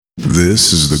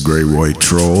This is the Great White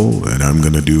Troll, and I'm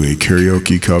gonna do a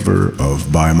karaoke cover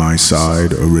of By My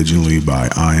Side, originally by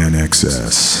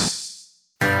INXS.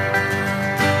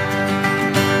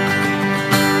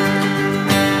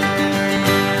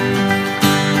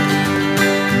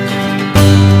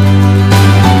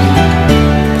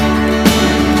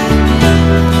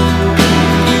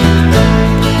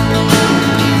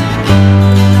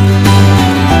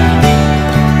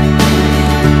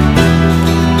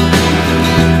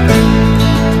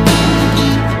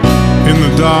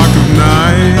 Dark of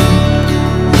night,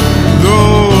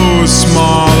 those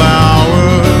small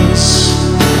hours,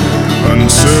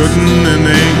 uncertain and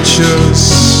anxious,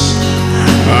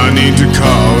 I need to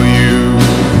call you.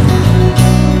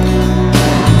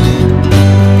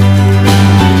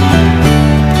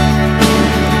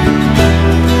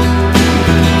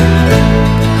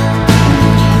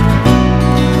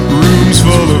 Rooms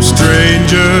full of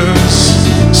strangers,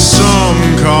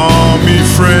 some call me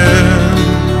friend,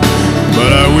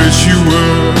 but I wish you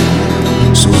were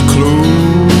so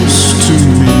close to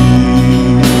me.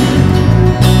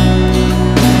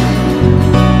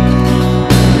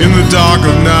 In the dark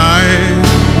of night,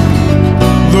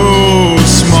 those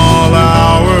small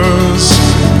hours,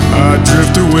 I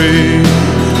drift away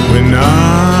when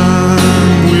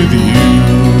I'm with you.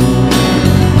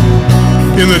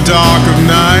 In the dark of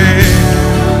night,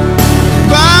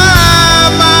 by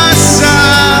my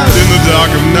side. In the dark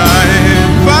of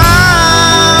night, by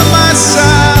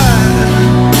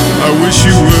I wish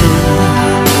you would,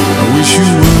 I wish you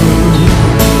would.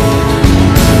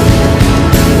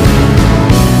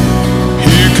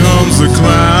 Here comes the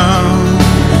clown,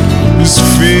 his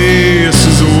face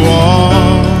is a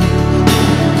wall,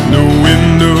 no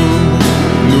window,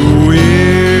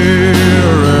 nowhere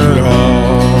at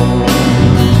all.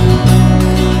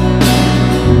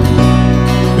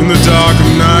 In the dark of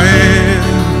night,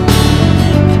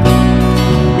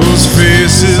 those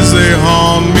faces, they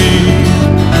haunt me,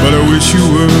 but I wish you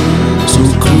were so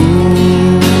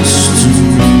close to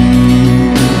me.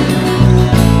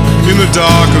 In the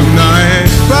dark of night,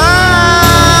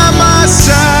 by my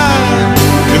side.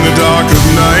 In the dark of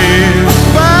night,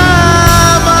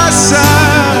 by my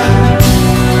side.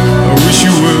 I wish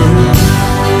you were,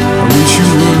 I wish you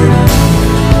were.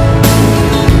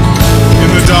 In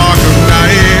the dark of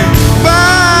night,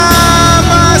 by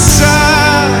my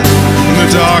side. In the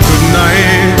dark of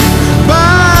night,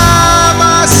 by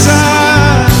my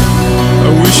side. I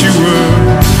wish you were,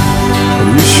 I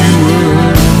wish you were.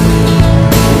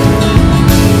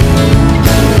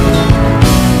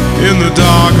 In the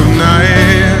dark of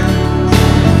night,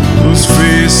 those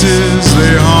faces,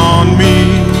 they haunt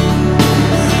me.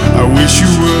 I wish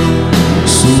you were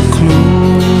so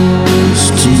close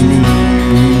to me.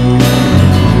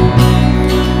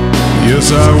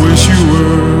 Yes, I wish you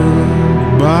were.